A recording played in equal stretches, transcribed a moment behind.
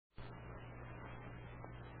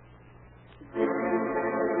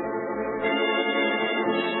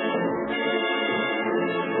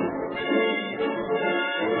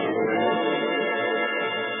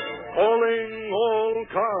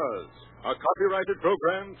copyrighted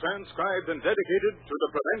program transcribed and dedicated to the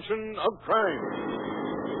prevention of crime.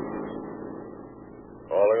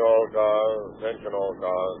 Calling all cars, attention all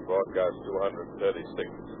cars, broadcast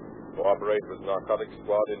 236. Cooperate with Narcotics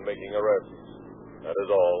Squad in making arrests. That is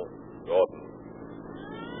all. Gordon.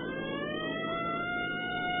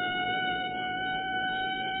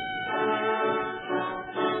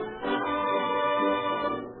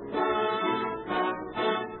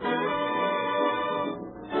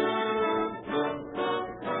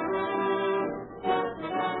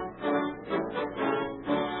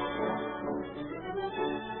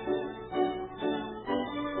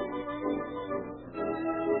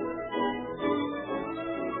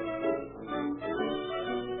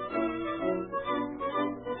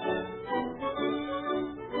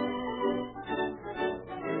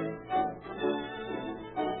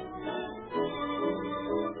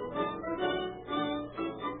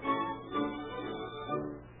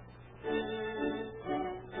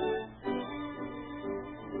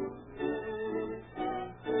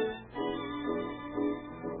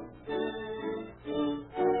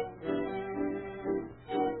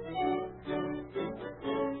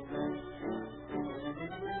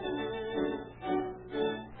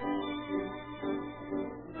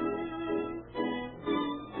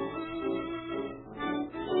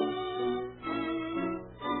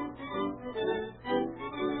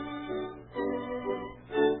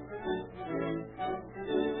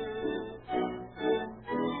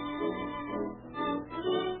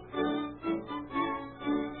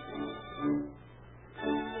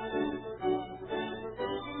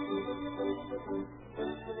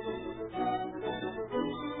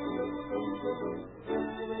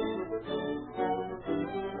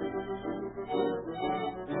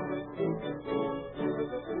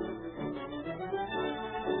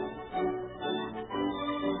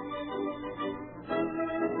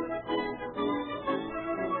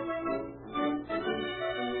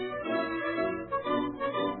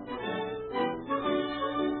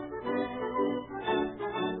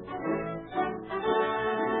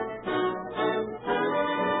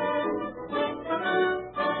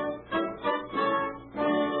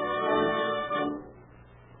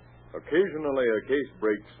 Occasionally, a case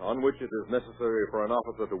breaks on which it is necessary for an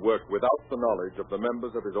officer to work without the knowledge of the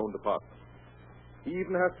members of his own department. He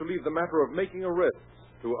even has to leave the matter of making arrests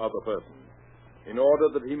to other persons in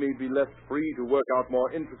order that he may be left free to work out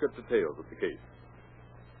more intricate details of the case.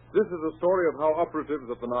 This is a story of how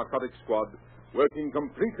operatives of the Narcotics Squad, working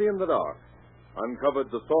completely in the dark,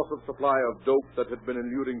 uncovered the source of supply of dope that had been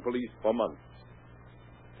eluding police for months.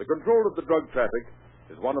 The control of the drug traffic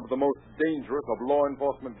is one of the most dangerous of law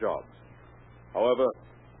enforcement jobs. However,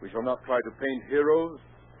 we shall not try to paint heroes,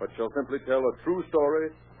 but shall simply tell a true story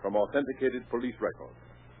from authenticated police records.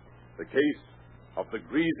 The case of the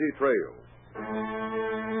Greasy Trail.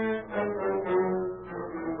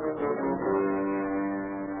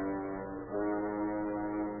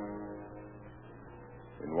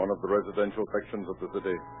 In one of the residential sections of the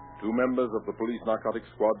city, two members of the police narcotics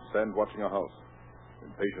squad stand watching a house.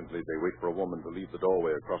 Impatiently, they wait for a woman to leave the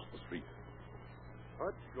doorway across the street.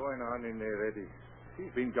 What's going on in there, Eddie? She's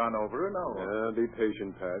been gone over an hour. Be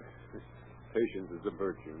patient, Pat. Patience is a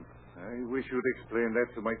virtue. I wish you'd explain that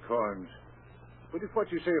to my corns. But if what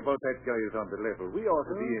you say about that guy is on the level, we ought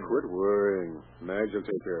to be in. Quit worrying. Madge will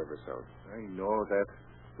take care of herself. I know that.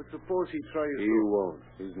 But suppose he tries He won't.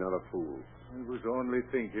 He's not a fool. I was only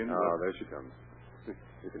thinking. Ah, there she comes.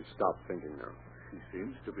 You can stop thinking now. She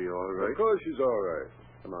seems to be all right. Of course she's all right.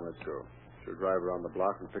 Come on, let's go. She'll drive around the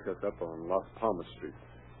block and pick us up on Las Palmas Street,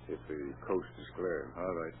 if the coast is clear.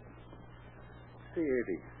 All right. Say,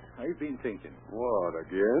 Eddie, I've been thinking. What,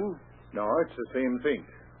 again? No, it's the same thing.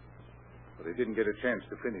 But I didn't get a chance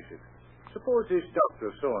to finish it. Suppose this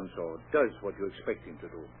Dr. So-and-so does what you expect him to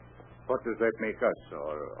do. What does that make us,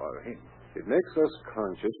 or him? It makes us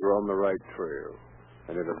conscious we're on the right trail.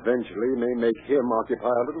 And it eventually may make him occupy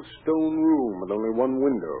a little stone room with only one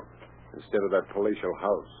window, instead of that palatial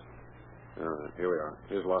house. Here we are.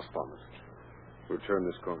 Here's Las Palmas. We'll turn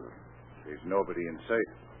this corner. There's nobody in sight.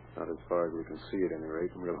 Not as far as we can see at any rate,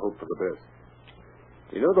 and we'll hope for the best.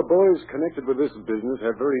 You know, the boys connected with this business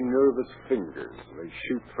have very nervous fingers. They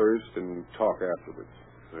shoot first and talk afterwards.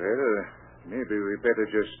 Well, maybe we better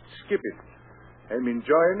just skip it. I'm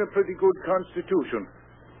enjoying a pretty good constitution,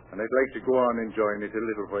 and I'd like to go on enjoying it a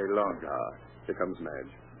little while longer. Here comes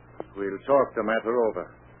Madge. We'll talk the matter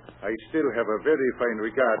over. I still have a very fine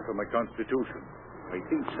regard for my constitution. I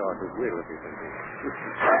think sort of will if it can be.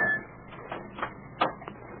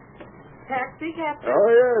 Taxi, Captain? Oh,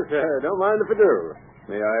 yes. Don't mind if I do.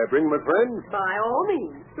 May I bring my friend? By all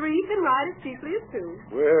means. Three can ride as cheaply as two.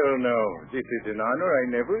 Well, now, this is an honor I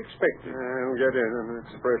never expected. Get in and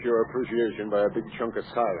express your appreciation by a big chunk of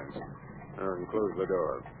silence. And close the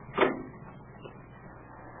door.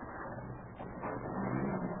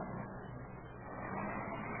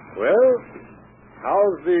 Well,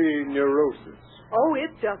 how's the neurosis? Oh,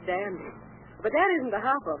 it's just dandy. But that isn't the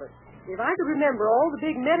half of it. If I could remember all the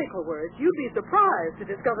big medical words, you'd be surprised to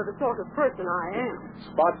discover the sort of person I am.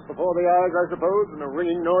 Spots before the eyes, I suppose, and a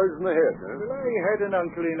ringing noise in the head. Well, I had an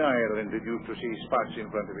uncle in Ireland that used to see spots in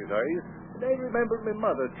front of his eyes, and I remember my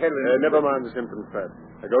mother telling me... Never mind the symptoms, Pat.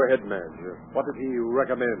 Go ahead, Madge. What did he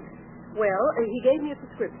recommend? Well, he gave me a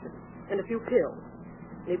prescription and a few pills.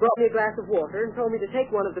 And he brought me a glass of water and told me to take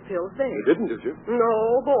one of the pills then. You didn't, did you?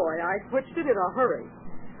 No, boy. I switched it in a hurry.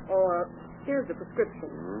 Here's the prescription.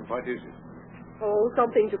 What is it? Oh,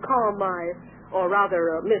 something to calm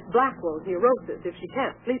Miss Blackwell's neurosis if she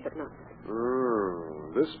can't sleep at night.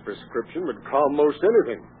 This prescription would calm most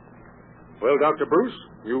anything. Well, Dr. Bruce,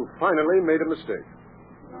 you finally made a mistake.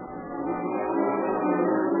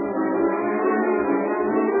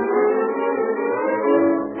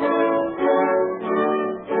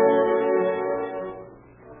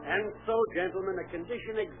 And so, gentlemen, a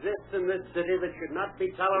condition exists in this city that should not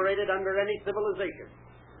be tolerated under any civilization.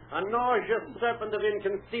 A nauseous serpent of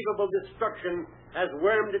inconceivable destruction has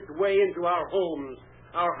wormed its way into our homes,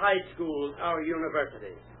 our high schools, our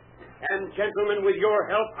universities. And, gentlemen, with your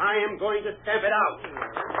help, I am going to stamp it out.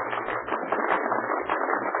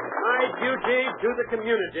 My duty to the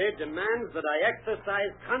community demands that I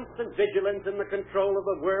exercise constant vigilance in the control of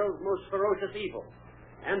the world's most ferocious evil.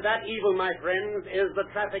 And that evil, my friends, is the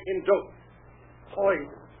traffic in dope.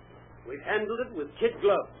 Poison. We've handled it with kid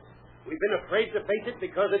gloves. We've been afraid to face it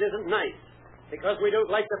because it isn't nice, because we don't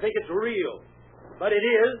like to think it's real. But it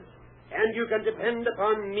is, and you can depend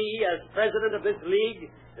upon me as president of this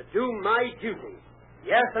league to do my duty.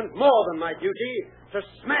 Yes, and more than my duty, to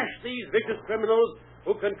smash these vicious criminals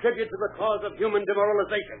who contribute to the cause of human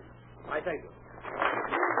demoralization. I thank you.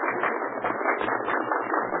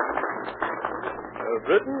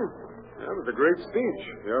 Britton, that was a great speech.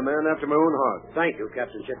 You're a man after my own heart. Thank you,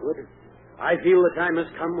 Captain Chitwood. I feel the time has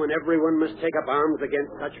come when everyone must take up arms against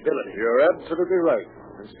such villainy. You're absolutely right.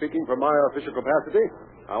 And speaking from my official capacity,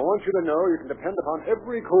 I want you to know you can depend upon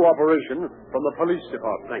every cooperation from the police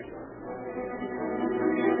department. Thank you.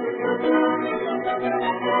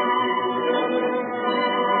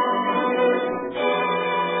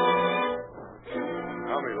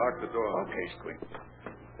 Tommy, lock the door. Okay, Squint.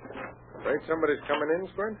 Think somebody's coming in,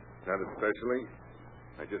 Squint? Not especially.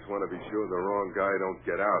 I just want to be sure the wrong guy don't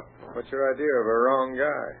get out. What's your idea of a wrong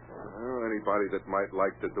guy? Well, anybody that might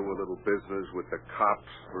like to do a little business with the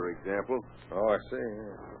cops, for example. Oh, I see.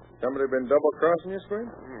 Somebody been double-crossing you, Squint?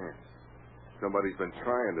 Yeah. Somebody's been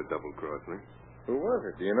trying to double-cross me. Who was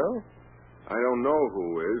it? Do you know? I don't know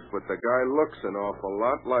who is, but the guy looks an awful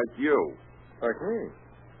lot like you. Like me?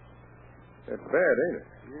 That's bad, ain't it?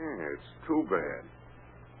 Yeah, it's too bad.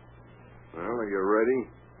 Well, are you ready?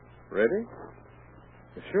 Ready?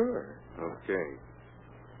 Sure. Okay.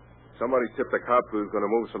 Somebody tipped the cops who was going to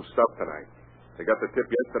move some stuff tonight. They got the tip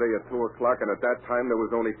yesterday at 2 o'clock, and at that time there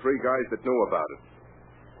was only 3 guys that knew about it.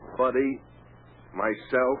 Buddy,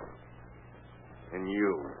 myself, and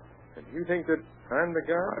you. And you think that I'm the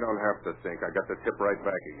guy? I don't have to think. I got the tip right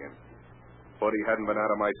back again. Buddy hadn't been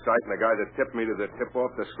out of my sight, and the guy that tipped me to the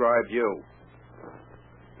tip-off described you.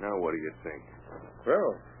 Now what do you think?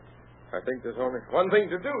 Well, I think there's only one thing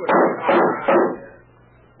to do.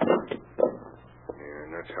 Yeah,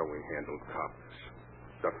 and that's how we handle cops.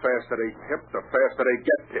 The faster they tip, the faster they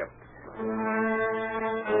get tipped.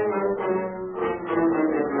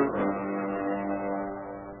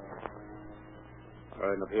 All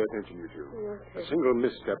right, now pay attention, you two. A single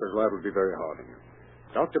misstep is liable to be very hard on you.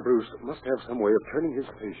 Dr. Bruce must have some way of turning his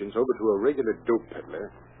patients over to a regular dope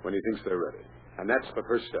peddler when he thinks they're ready. And that's the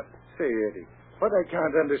first step. Say, Eddie, what I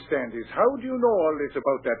can't understand is how do you know all this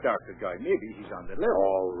about that doctor guy? Maybe he's on the level.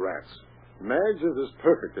 All rats. Madge is as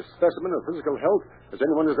perfect a specimen of physical health as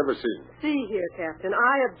anyone has ever seen. See here, Captain,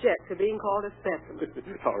 I object to being called a specimen.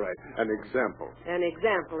 All right, an example. An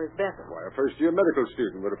example is better. Why, a first-year medical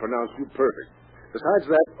student would have pronounced you perfect. Besides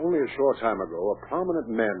that, only a short time ago, a prominent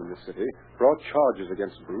man in the city brought charges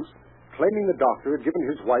against Bruce, claiming the doctor had given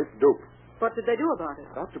his wife dope. What did they do about it?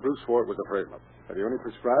 Dr. Bruce swore it was a frame-up, but he only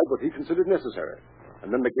prescribed what he considered necessary. And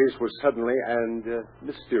then the case was suddenly and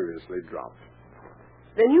mysteriously dropped.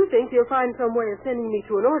 Then you think you'll find some way of sending me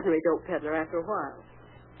to an ordinary dope peddler after a while.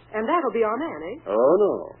 And that'll be our man, eh? Oh,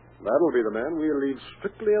 no. That'll be the man we'll leave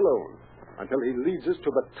strictly alone until he leads us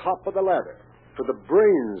to the top of the ladder, to the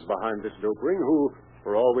brains behind this dope ring who,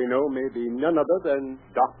 For all we know, may be none other than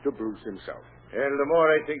Dr. Bruce himself. Well, the more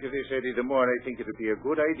I think of this, Eddie, the more I think it would be a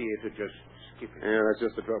good idea to just skip it. Yeah, that's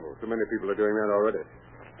just the trouble. Too many people are doing that already.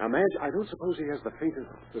 Now, Madge, I don't suppose he has the faintest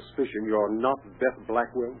suspicion you're not Beth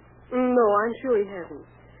Blackwell? No, I'm sure he hasn't.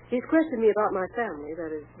 He's questioned me about my family, that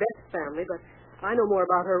is, Beth's family, but I know more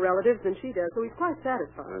about her relatives than she does, so he's quite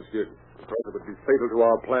satisfied. That's good. Of course, it would be fatal to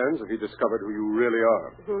our plans if he discovered who you really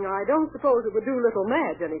are. I don't suppose it would do little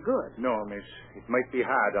Madge any good. No, miss. It might be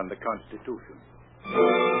hard on the Constitution.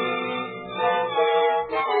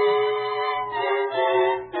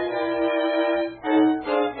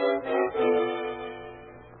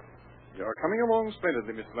 You're coming along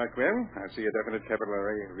splendidly, Mr. Blackwell. I see a definite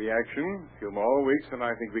capillary reaction. A few more weeks, and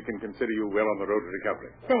I think we can consider you well on the road to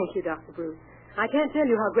recovery. Thank you, Dr. Bruce. I can't tell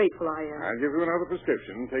you how grateful I am. I'll give you another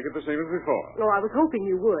prescription. Take it the same as before. Oh, I was hoping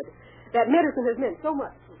you would. That medicine has meant so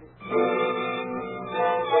much to me.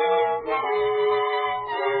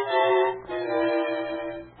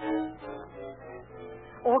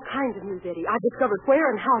 All kinds of news, Eddie. I discovered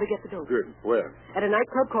where and how to get the dope. Good. Where? At a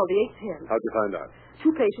nightclub called the 810. How'd you find out?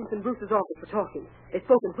 2 patients in Bruce's office were talking. They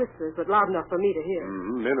spoke in whispers, but loud enough for me to hear.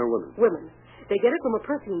 Men or women? Women. They get it from a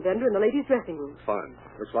perfume vendor in the ladies' dressing room. Fine.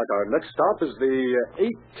 Looks like our next stop is the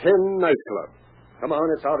 810 nightclub. Come on,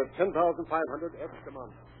 it's out at 10,500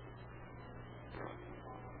 Escamon.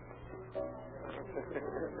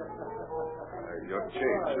 Your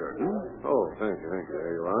change, sir. Oh, thank you.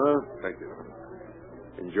 There you are. Thank you.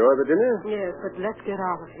 Enjoy the dinner? Yes, but let's get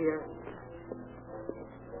out of here.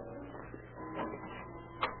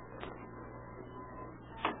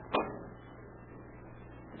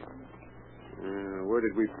 Where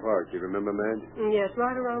did we park? You remember, Madge? Yes,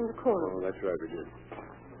 right around the corner. Oh, that's right, we did.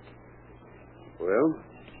 Well?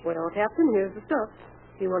 Well, Captain, here's the stuff.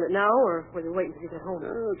 Do you want it now, or will you wait until you get home?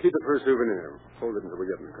 Keep it for a souvenir. Hold it until we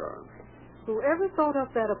get in the car. Whoever thought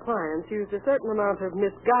up that appliance used a certain amount of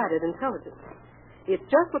misguided intelligence. It's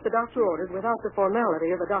just what the doctor ordered without the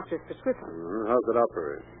formality of a doctor's prescription. How's it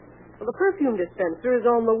operate? Well, the perfume dispenser is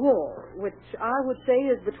on the wall, which I would say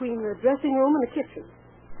is between the dressing room and the kitchen.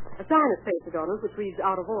 A sign is pasted on it which reads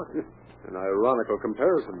out of order. An ironical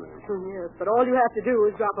comparison, then. Yes, but all you have to do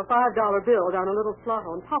is drop a $5 bill down a little slot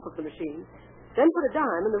on top of the machine, then put a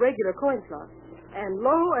dime in the regular coin slot, and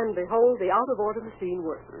lo and behold, the out-of-order machine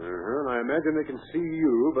works. And I imagine they can see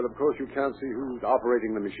you, but of course you can't see who's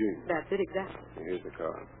operating the machine. That's it, exactly. Here's the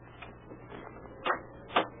car.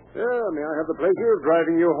 Yeah, may I have the pleasure of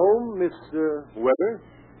driving you home, Miss Weber?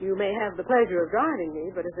 You may have the pleasure of driving me,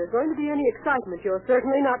 but if there's going to be any excitement, you're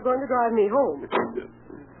certainly not going to drive me home.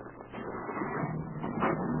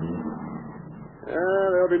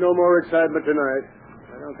 There'll be no more excitement tonight.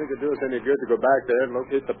 I don't think it'd do us any good to go back there and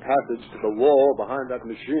locate the passage to the wall behind that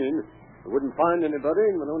machine. We wouldn't find anybody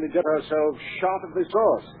and would only get ourselves shot if they saw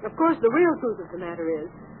us. Of course, the real truth of the matter is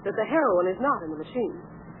that the heroin is not in the machine.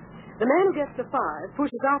 The man who gets the 5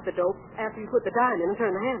 pushes out the dope after you put the dime in and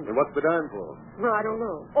turn the handle. And what's the dime for? Well, I don't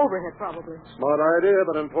know. Overhead, probably. Smart idea,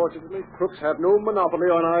 but unfortunately, crooks have no monopoly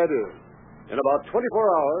on ideas. In about 24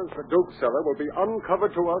 hours, the dope seller will be uncovered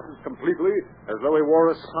to us as completely as though he wore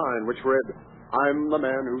a sign which read, "I'm the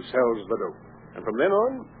man who sells the dope." And from then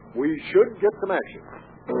on, we should get some action.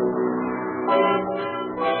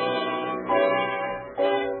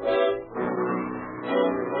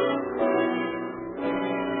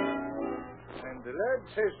 And the lad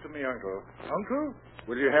says to me, Uncle,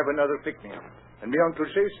 will you have another pick-me-up? And me uncle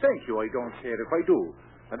says, thank you, I don't care if I do.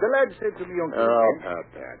 And the lad said to me, Uncle... Oh,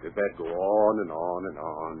 Pat, did that go on and on and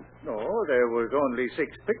on? No, there was only 6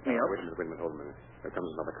 pick-me-ups. Wait a minute, hold a minute. There comes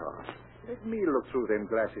another car. Let me look through them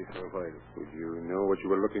glasses for a while. Would you know what you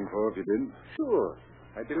were looking for if you didn't? Sure.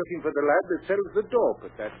 I'd be looking for the lad that sells the dope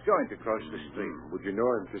at that joint across the street. Would you know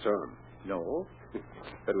him if you saw him? No.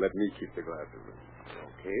 Then let me keep the glasses.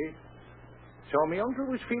 Okay. So my uncle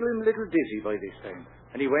was feeling a little dizzy by this time,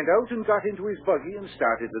 and he went out and got into his buggy and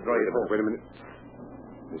started to drive home. Wait a minute.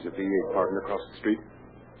 There's a V8 parking across the street,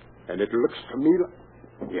 and it looks to me like...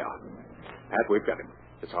 Yeah. Pat, we've got him.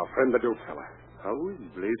 It's our friend, the dope fella. How in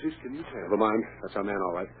blazes can you tell? Never mind. That's our man,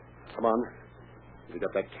 all right. Come on. You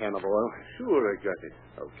got that can of oil? Sure, I got it.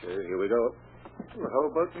 Okay, here we go. Well, how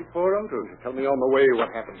about me poor uncle? Tell me on the way what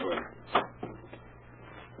happened to him.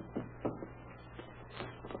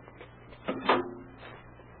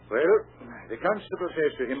 Well, the constable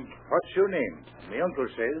says to him, what's your name? My uncle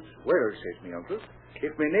says, well, says my uncle,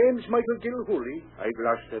 if my name's Michael Gilhooly, I've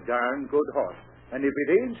lost a darn good horse. And if it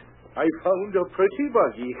ain't, I found a pretty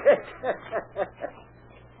buggy.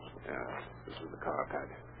 Yeah, this is the car, Pat.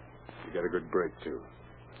 You got a good break, too.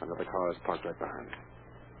 Another car is parked right behind it.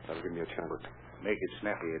 That'll give me a chance. Make it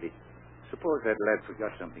snappy, Eddie. Suppose that lad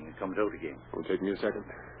forgot something and comes out again. It'll take me a second.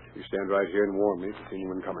 You stand right here and warn me if you see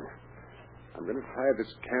anyone coming. I'm going to tie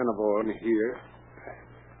this can of oil in here.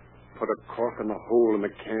 Put a cork in the hole in the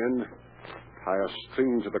can. Tie a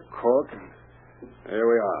string to the cork. There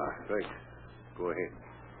we are. Right. Go ahead.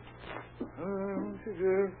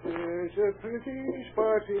 There's a pretty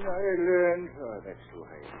spot in Ireland. Oh, that's too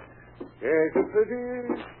high. There's a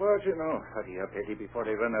pretty spot in... Oh, hurry up, Eddie, before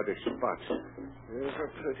they run out of spots. There's a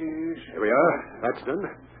pretty... Here we are. That's done.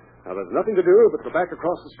 Now, there's nothing to do but go back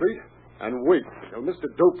across the street and wait till Mr.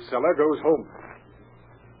 Dope Seller goes home.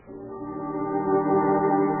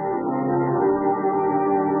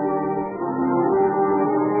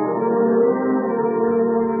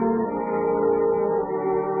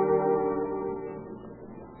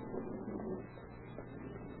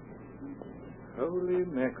 Holy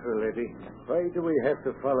mackerel, Eddie. Why do we have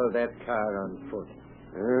to follow that car on foot?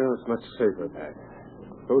 Well, it's much safer, Pat.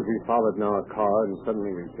 Suppose we followed now a car and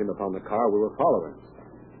suddenly we came upon the car we were following.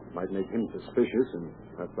 Might make him suspicious, and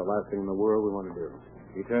that's the last thing in the world we want to do.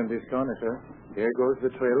 He turned this corner, sir. Here goes the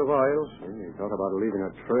trail of oil. You talk about leaving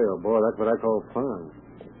a trail. Boy, that's what I call fun.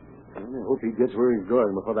 I hope he gets where he's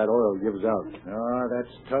going before that oil gives out. Oh,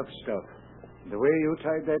 that's tough stuff. The way you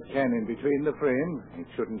tied that can in between the frame, it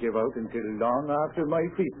shouldn't give out until long after my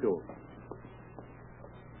feet go.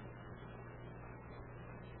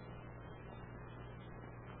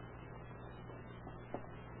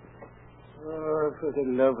 Oh, for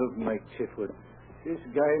the love of Mike Chitwood. This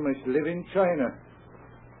guy must live in China.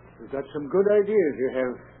 You've got some good ideas you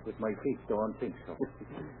have, but my feet don't think so.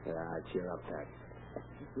 Cheer up, Pat.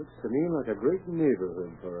 Looks to me like a great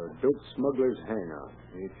neighborhood for a dope smuggler's hangout.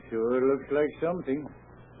 It sure looks like something.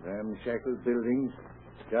 Ramshackle buildings,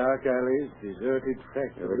 dark alleys, deserted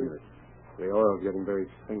factories. The oil's getting very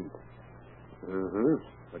faint.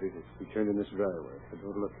 What is it? We turned in this driveway.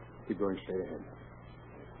 Look, keep going straight ahead.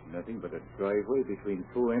 Nothing but a driveway between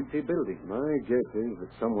two empty buildings. My guess is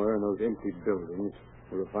that somewhere in those empty buildings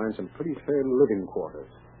we'll find some pretty fair living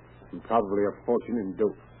quarters. And probably a fortune in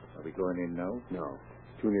dope. Are we going in now? No.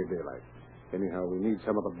 Too near daylight. Anyhow, we need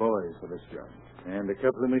some of the boys for this job. And a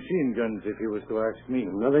couple of machine guns, if you was to ask me.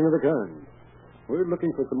 Nothing of the kind. We're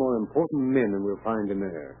looking for some more important men than we'll find in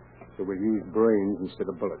there. So we'll use brains instead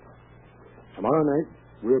of bullets. Tomorrow night,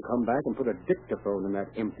 we'll come back and put a dictaphone in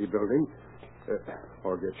that empty building.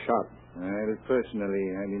 Or get shot. Well,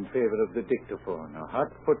 personally, I'm in favor of the dictaphone. A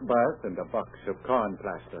hot foot bath and a box of corn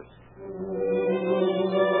plasters.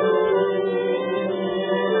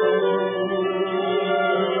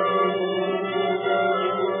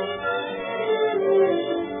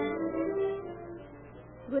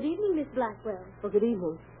 Good evening, Miss Blackwell. Oh, good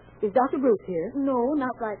evening. Is Dr. Bruce here? No,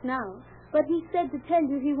 not right now. But he said to tell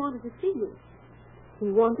you he wanted to see you.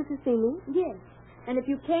 He wanted to see me? Yes. And if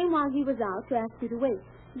you came while he was out, to ask you to wait.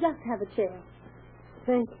 Just have a chair.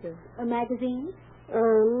 Thank you. A magazine?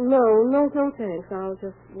 No, thanks. I'll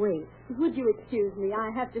just wait. Would you excuse me?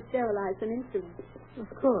 I have to sterilize some instruments. Of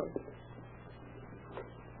course.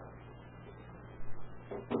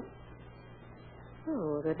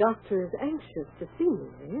 Oh, the doctor is anxious to see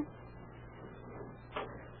me, eh?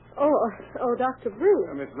 Oh, Dr. Bruce.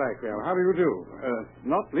 Miss Blackwell, how do you do?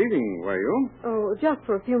 Not leaving, were you? Oh, just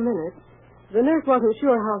for a few minutes. The nurse wasn't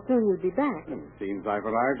sure how soon you'd be back. Seems I've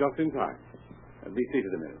arrived just in time. Be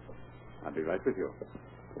seated a minute. I'll be right with you.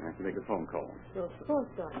 I have to make a phone call. Of course,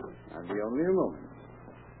 Doctor. I'll be only a moment.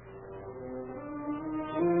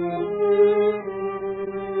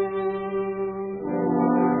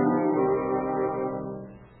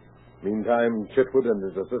 Meantime, Chitwood and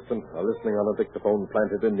his assistant are listening on a dictaphone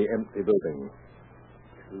planted in the empty building.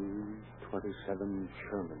 227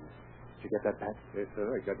 Sherman. Did you get that, Pat? Yes, sir.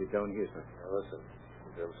 I got it down here, sir. Now listen,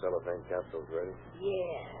 them cellophane capsules ready?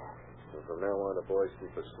 Yeah. And from now on, the boys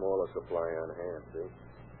keep a smaller supply on hand, see?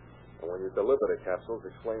 And when you deliver the capsules,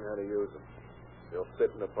 explain how to use them. They'll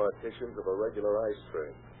fit in the partitions of a regular ice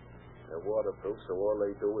tray. They're waterproof, so all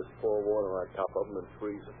they do is pour water on top of them and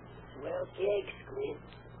freeze them. Well, Jake, Squint,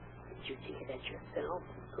 did you do that yourself?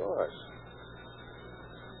 Of course.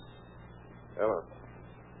 Ella.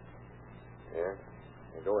 Yeah?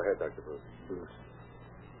 Yeah, go ahead, Dr. Bruce.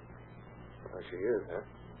 There she is, huh?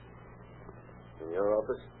 In your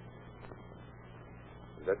office?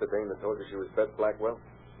 Is that the dame that told you she was Beth Blackwell?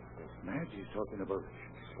 Madge's talking about...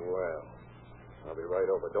 Well, I'll be right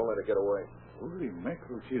over. Don't let her get away. Holy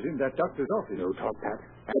mackerel, she's in that doctor's office. No talk, Pat.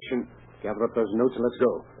 Action. Gather up those notes and let's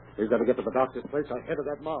go. We've got to get to the doctor's place ahead of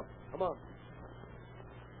that mob. Come on.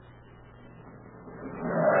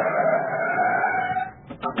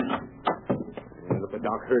 And if the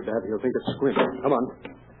doc heard that, he'll think it's Squint. Come on.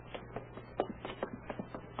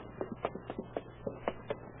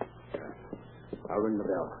 I'll ring the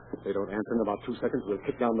bell. If they don't answer in about 2 seconds, we'll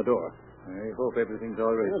kick down the door. I hope everything's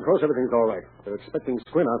all right. Of course, everything's all right. They're expecting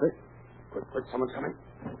Squint, aren't they? Quick, someone's coming.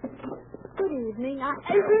 Good evening. Nice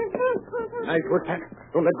work, Pat.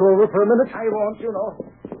 Don't let go of her for a minute. I won't, you know.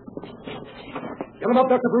 Get him up,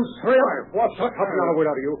 Dr. Bruce. Hurry up. What's up? Not a word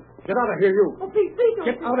out of you. Get out of here, you. Oh, please don't.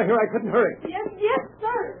 Get out of here. I couldn't hurry. Yes,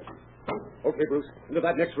 sir. Okay, Bruce. Into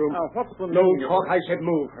that next room. Now, what's the No meaning of talk. I said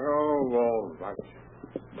move. Oh, all right.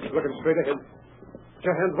 Looking straight ahead. Put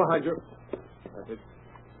your hands behind you. That's it.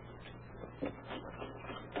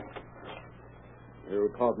 You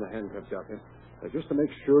pardon the handcuffs, Doctor. Just to make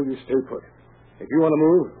sure you stay put. If you want to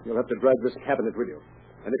move, you'll have to drag this cabinet with you.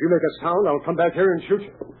 And if you make a sound, I'll come back here and shoot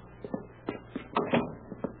you.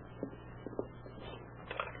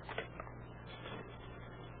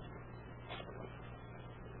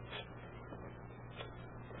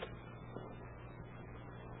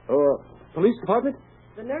 Police department?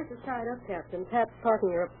 The nurse is tied up, Captain. Pat's parking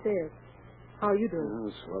her upstairs. How are you doing? Oh,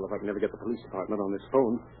 well, if I can never get the police department on this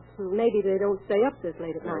phone. Maybe they don't stay up this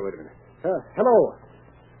late at night. Wait a minute. Hello.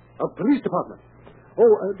 Police department.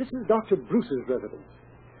 Oh, this is Dr. Bruce's residence.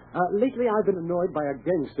 Lately, I've been annoyed by a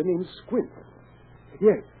gangster named Squint.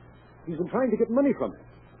 Yes. He's been trying to get money from me.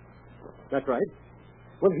 That's right.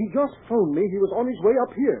 Well, he just phoned me. He was on his way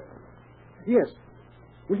up here. Yes.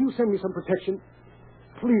 Will you send me some protection?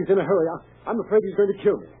 Please, in a hurry. I'm afraid he's going to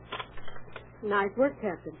kill me. Nice work,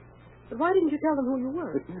 Captain. But why didn't you tell them who you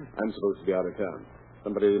were? I'm supposed to be out of town.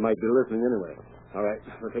 Somebody might be listening anyway. All right.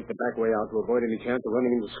 We'll take the back way out to avoid any chance of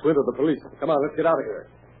running into Squint or the police. Come on, let's get out of here.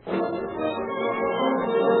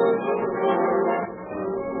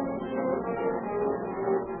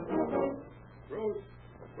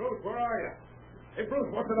 Bruce, where are you? Hey, Bruce,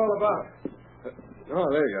 what's it all about? Oh,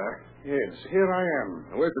 there you are. Yes, here I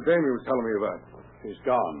am. Where's the dame you was telling me about? He's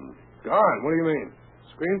gone. Gone? What do you mean?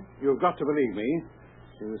 Squint, you've got to believe me.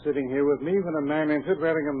 He was sitting here with me when a man entered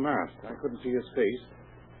wearing a mask. I couldn't see his face.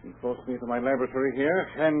 He forced me to my laboratory here,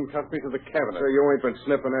 handcuffed me to the cabinet. So you ain't been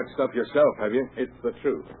sniffing that stuff yourself, have you? It's the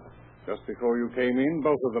truth. Just before you came in,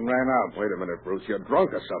 both of them ran out. Wait a minute, Bruce. You're drunk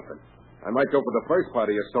or something. I might go for the first part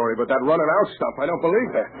of your story, but that running out stuff, I don't believe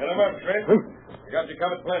that. Get him up, Squint. I got you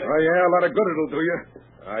covered plenty. Oh, yeah, a lot of good it'll do you.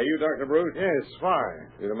 Are you Dr. Bruce? Yes, why?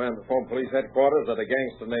 You the man to phone police headquarters that a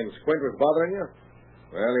gangster named Squint was bothering you?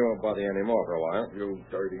 Well, he won't bother you anymore for a while. You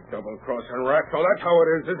dirty double-crossing rat. So that's how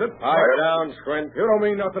it is it? Pipe down, Squint. You don't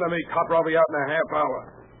mean nothing to me, copper. I'll be out in a half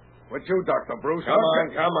hour. With you, Dr. Bruce. Come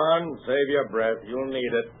on. Save your breath. You'll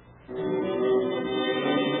need it.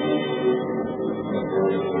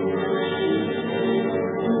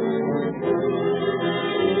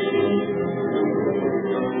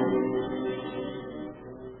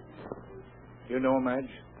 You know, Madge,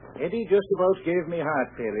 Eddie just about gave me heart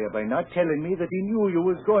failure by not telling me that he knew you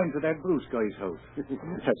was going to that Bruce guy's house.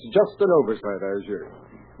 That's just an oversight, I assure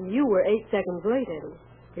you. You were 8 seconds late, Eddie.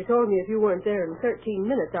 You told me if you weren't there in 13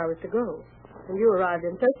 minutes, I was to go. And you arrived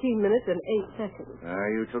in 13 minutes and 8 seconds.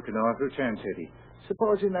 You took an awful chance, Eddie.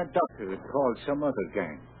 Supposing that doctor had called some other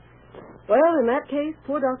gang. Well, in that case,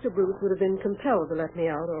 poor Dr. Bruce would have been compelled to let me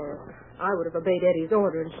out, or I would have obeyed Eddie's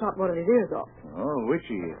order and shot one of his ears off. Oh, which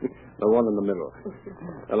is? The one in the middle.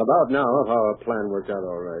 Well, about now, if our plan worked out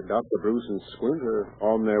all right, Dr. Bruce and Squint are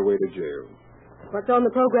on their way to jail. What's on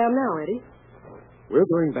the program now, Eddie? We're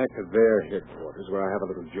going back to their headquarters where I have a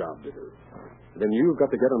little job to do. Then you've got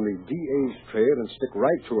to get on the DA's trail and stick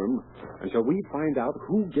right to him until we find out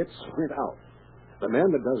who gets Squint out. The man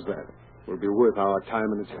that does that will be worth our time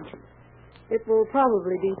and attention. It will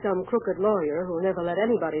probably be some crooked lawyer who'll never let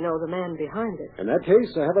anybody know the man behind it. In that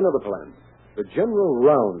case, I have another plan. The general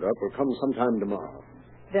roundup will come sometime tomorrow.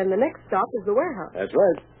 Then the next stop is the warehouse. That's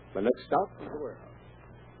right. The next stop is the warehouse.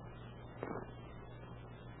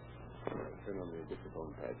 Turn on the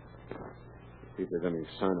dictaphone pad. See if there's any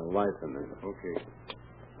sign of life in there. Okay.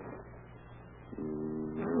 I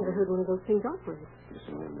never heard one of those things operate. Just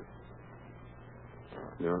a minute.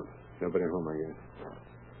 No, nobody home, I guess.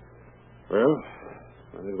 Well,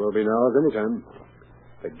 might as well be now as any time.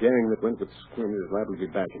 The gang that went with Squint is liable to be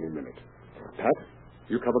back any minute. Pat,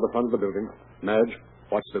 you cover the front of the building. Madge,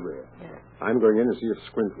 watch the rear. Yeah. I'm going in and see if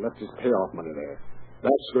Squint left his payoff money there.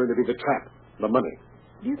 That's going to be the trap, the money.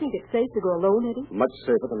 Do you think it's safe to go alone, Eddie? Much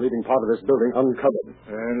safer than leaving part of this building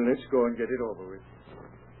uncovered. Let's go and get it over with.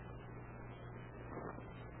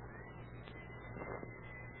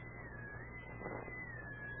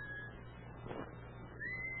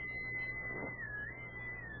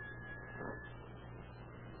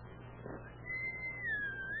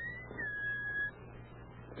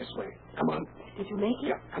 This way. Come on. Did you make it?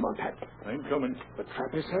 Yeah, come on, Pat. I'm coming. The trap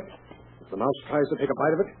is set. If the mouse tries to take a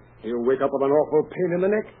bite of it, He'll wake up with an awful pain in the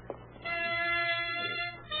neck.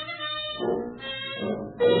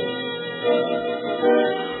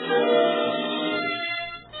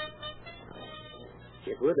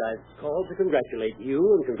 Chitwood, I've called to congratulate you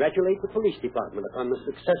and congratulate the police department upon the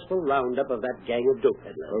successful roundup of that gang of dope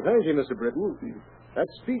peddlers. Well, thank you, Mr. Britton. That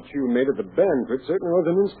speech you made at the banquet certainly was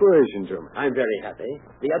an inspiration to me. I'm very happy.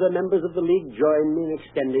 The other members of the League join me in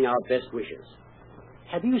extending our best wishes.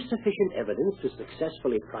 Have you sufficient evidence to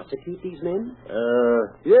successfully prosecute these men?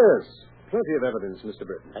 Yes. Plenty of evidence, Mr.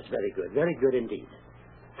 Britton. That's very good. Very good indeed.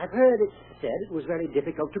 I've heard it said it was very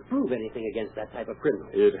difficult to prove anything against that type of criminal.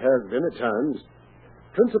 It has been at times.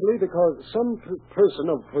 Principally because some person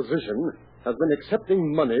of position has been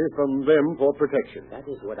accepting money from them for protection. That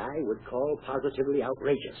is what I would call positively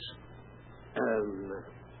outrageous.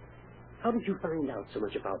 How did you find out so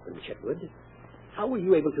much about them, Chitwood? How were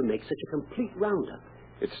you able to make such a complete roundup?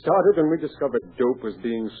 It started when we discovered dope was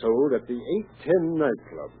being sold at the 810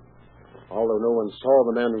 nightclub. Although no one saw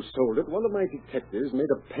the man who sold it, one of my detectives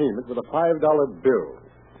made a payment with a $5 bill,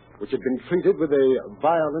 which had been treated with a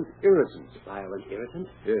violent irritant. Violent irritant?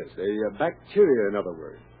 Yes, a bacteria, in other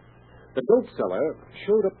words. The dope seller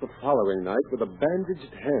showed up the following night with a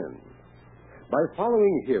bandaged hand. By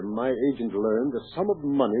following him, my agent learned a sum of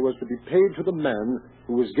money was to be paid to the man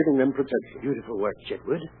who was giving them protection. Beautiful work,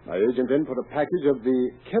 Chitwood. My agent then put a package of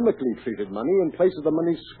the chemically treated money in place of the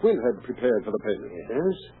money Squint had prepared for the payment.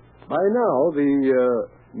 Yes? By now, the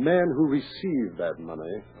man who received that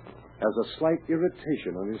money has a slight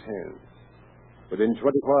irritation on his hand. Within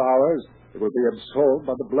 24 hours, it will be absorbed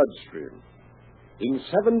by the bloodstream. In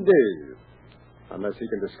 7 days, unless he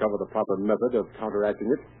can discover the proper method of counteracting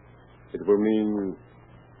it, it will mean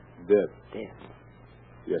death. Death?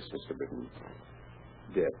 Yes, Mr. Britton.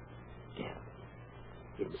 Death. Death.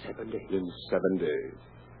 In 7 days? In 7 days.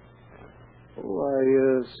 Oh,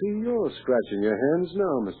 I see you're scratching your hands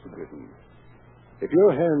now, Mr. Britton. If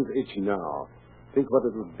your hands itch now, think what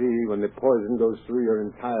it would be when the poison goes through your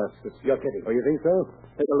entire system. You're kidding. Oh, you think so?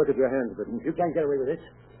 Take a look at your hands, Britton. You can't get away with this.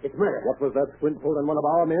 It's murder. What was that Squint pulled on one of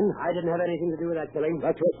our men? I didn't have anything to do with that killing.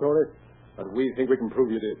 That's your story. But we think we can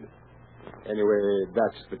prove you did. Anyway,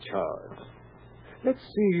 that's the charge. Let's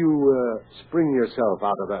see you spring yourself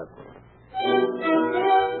out of that.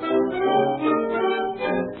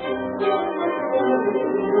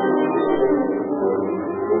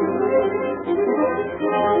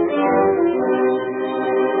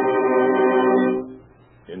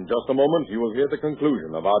 In just a moment, you will hear the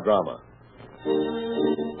conclusion of our drama.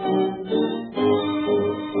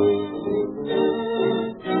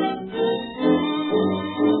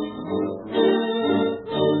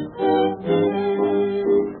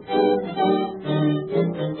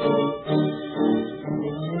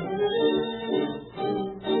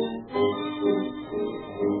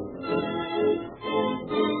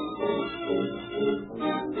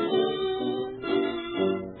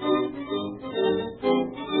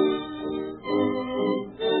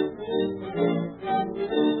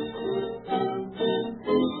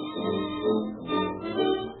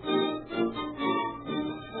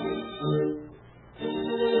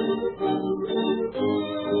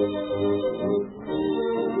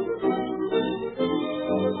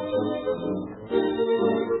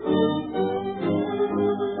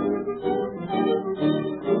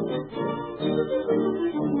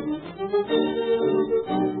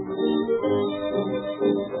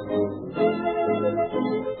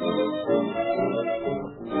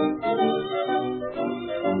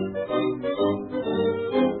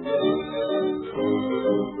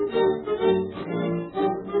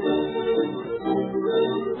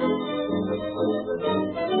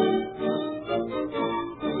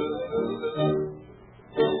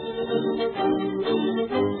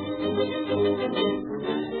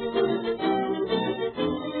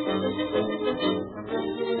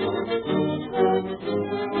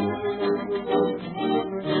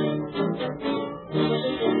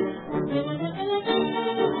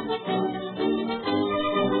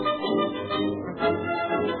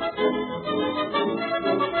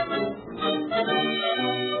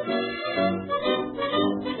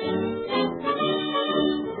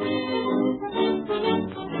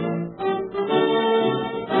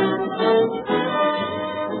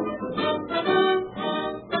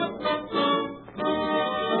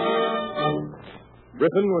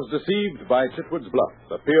 Britton was deceived by Chitwood's bluff.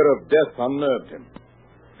 The fear of death unnerved him.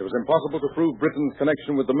 It was impossible to prove Britton's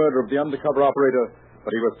connection with the murder of the undercover operator,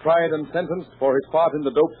 but he was tried and sentenced for his part in the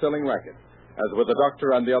dope-selling racket, as were the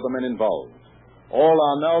doctor and the other men involved. All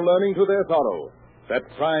are now learning to their sorrow that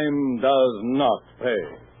crime does not pay.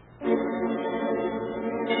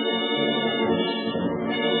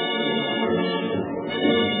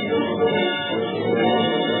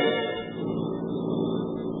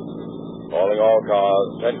 Calling all cars,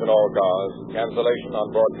 attention all cars, cancellation on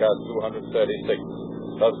broadcast 236.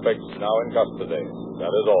 Suspects now in custody.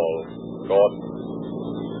 That is all. Court